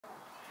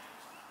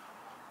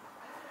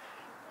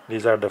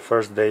These are the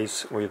first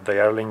days with the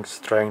yearlings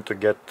trying to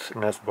get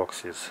nest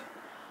boxes.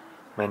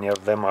 Many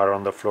of them are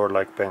on the floor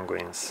like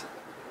penguins.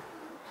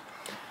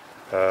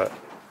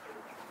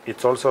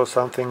 It's also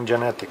something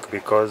genetic,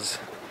 because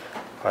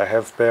I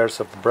have pairs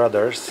of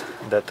brothers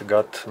that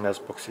got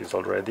nest boxes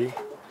already.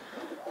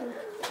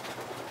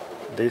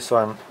 This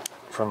one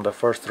from the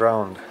first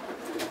round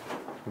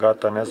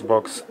got a nest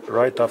box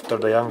right after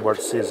the young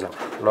bird season,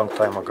 long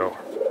time ago,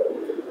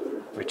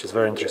 which is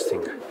very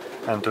interesting.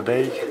 And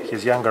today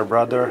his younger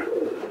brother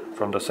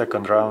from the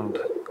second round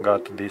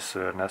got this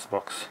nest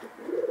box.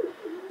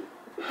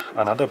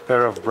 Another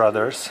pair of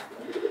brothers,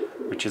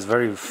 which is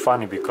very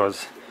funny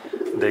because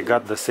they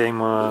got the same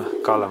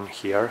column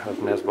here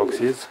of nest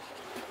boxes.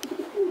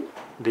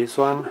 This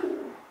one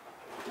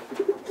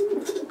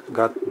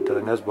got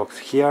the nest box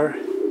here,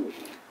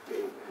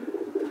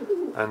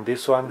 and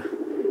this one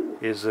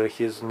is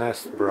his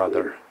nest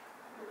brother.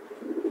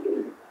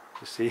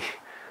 You see,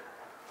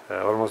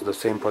 almost the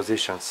same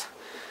positions.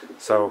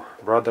 So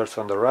brothers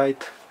on the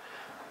right,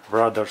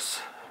 brothers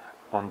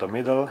on the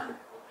middle,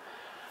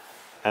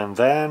 and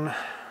then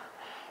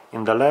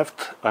in the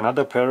left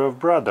another pair of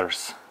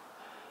brothers.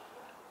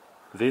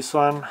 This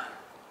one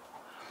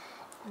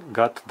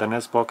got the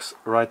nest box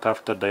right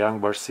after the young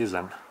bird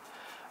season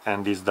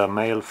and is the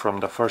male from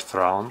the first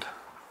round,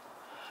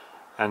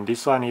 and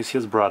this one is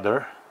his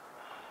brother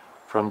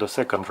from the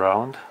second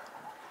round,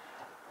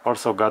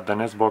 also got the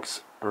nest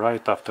box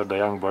right after the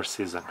young bird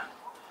season,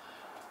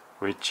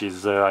 which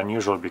is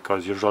unusual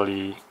because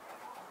usually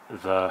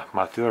the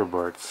mature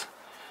birds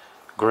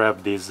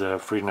grab these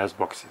free nest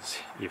boxes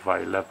if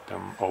I left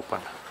them open.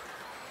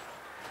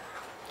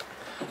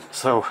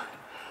 So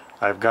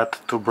I've got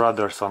two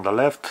brothers on the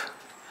left,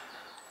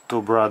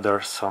 two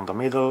brothers on the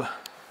middle,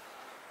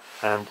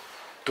 and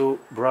two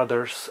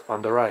brothers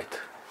on the right.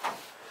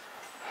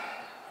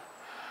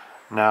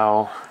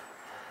 Now,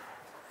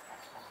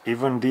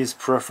 even these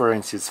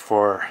preferences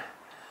for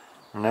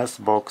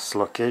nest box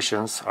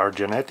locations are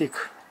genetic.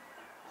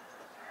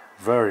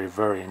 Very,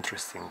 very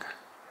interesting.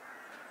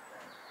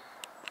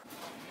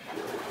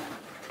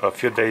 A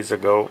few days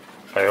ago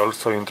I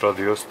also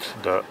introduced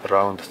the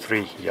round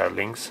 3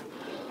 yearlings,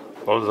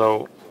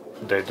 although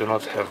they do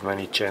not have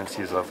many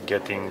chances of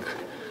getting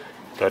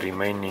the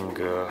remaining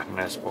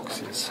nest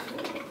boxes.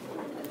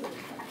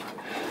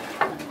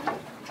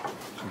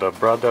 The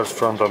brothers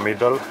from the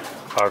middle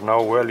are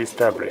now well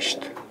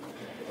established.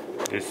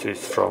 This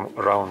is from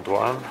round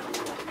 1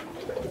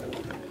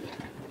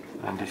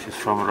 and this is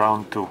from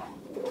round 2.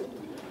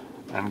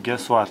 And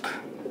guess what?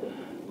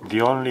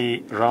 The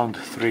only round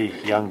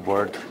 3 young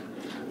bird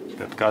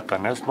that got a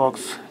nest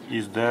box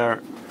is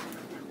their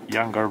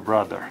younger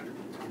brother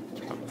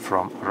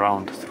from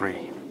round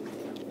 3.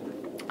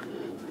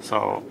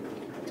 So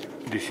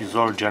this is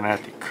all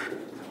genetic.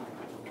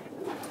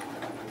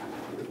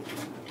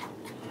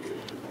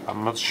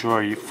 I'm not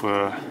sure if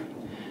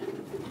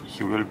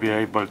he will be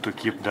able to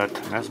keep that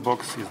nest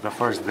box. It's the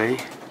first day,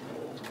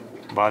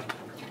 but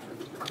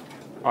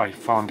I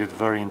found it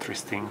very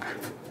interesting.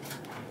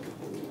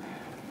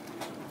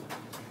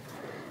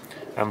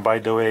 And by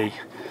the way,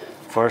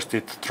 first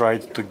it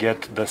tried to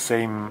get the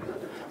same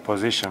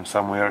position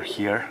somewhere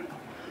here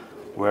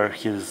where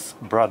his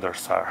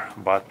brothers are,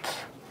 but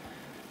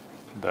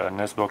the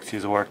nest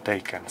boxes were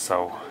taken,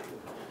 so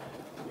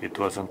it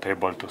wasn't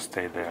able to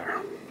stay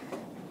there,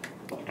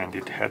 and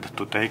it had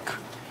to take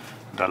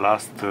the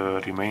last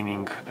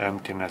remaining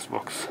empty nest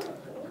box.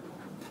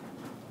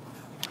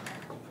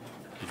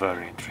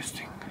 Very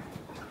interesting.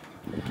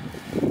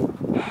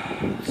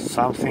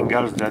 Something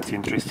else that's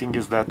interesting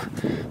is that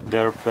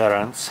their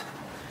parents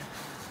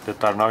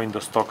that are now in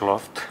the stock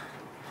loft,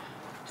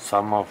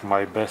 some of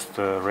my best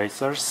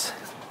racers,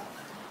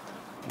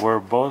 were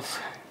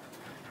both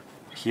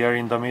here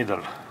in the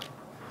middle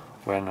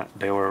when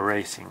they were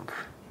racing.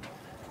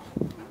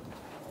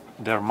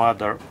 Their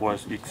mother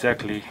was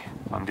exactly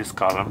on this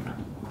column.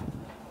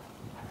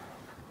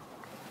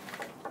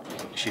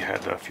 She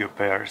had a few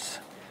pairs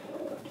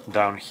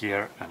down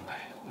here and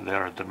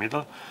there at the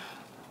middle,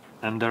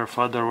 and their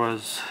father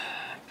was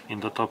in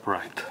the top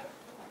right.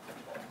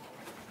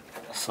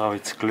 So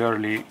it's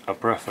clearly a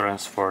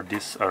preference for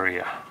this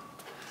area.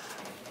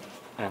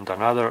 And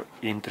another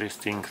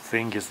interesting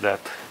thing is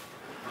that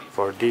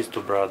for these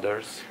two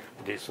brothers,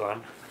 this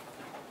one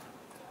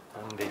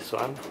and this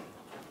one,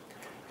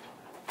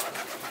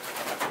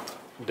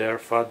 their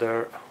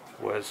father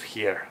was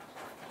here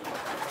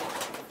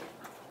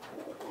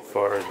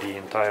for the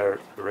entire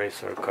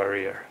racer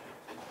career.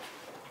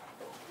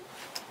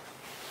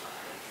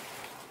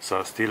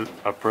 So still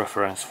a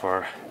preference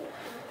for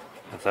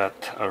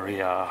that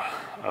area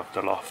of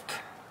the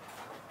loft.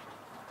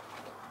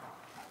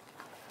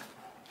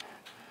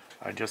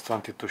 I just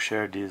wanted to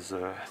share these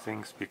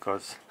things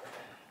because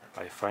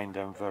I find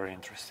them very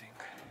interesting.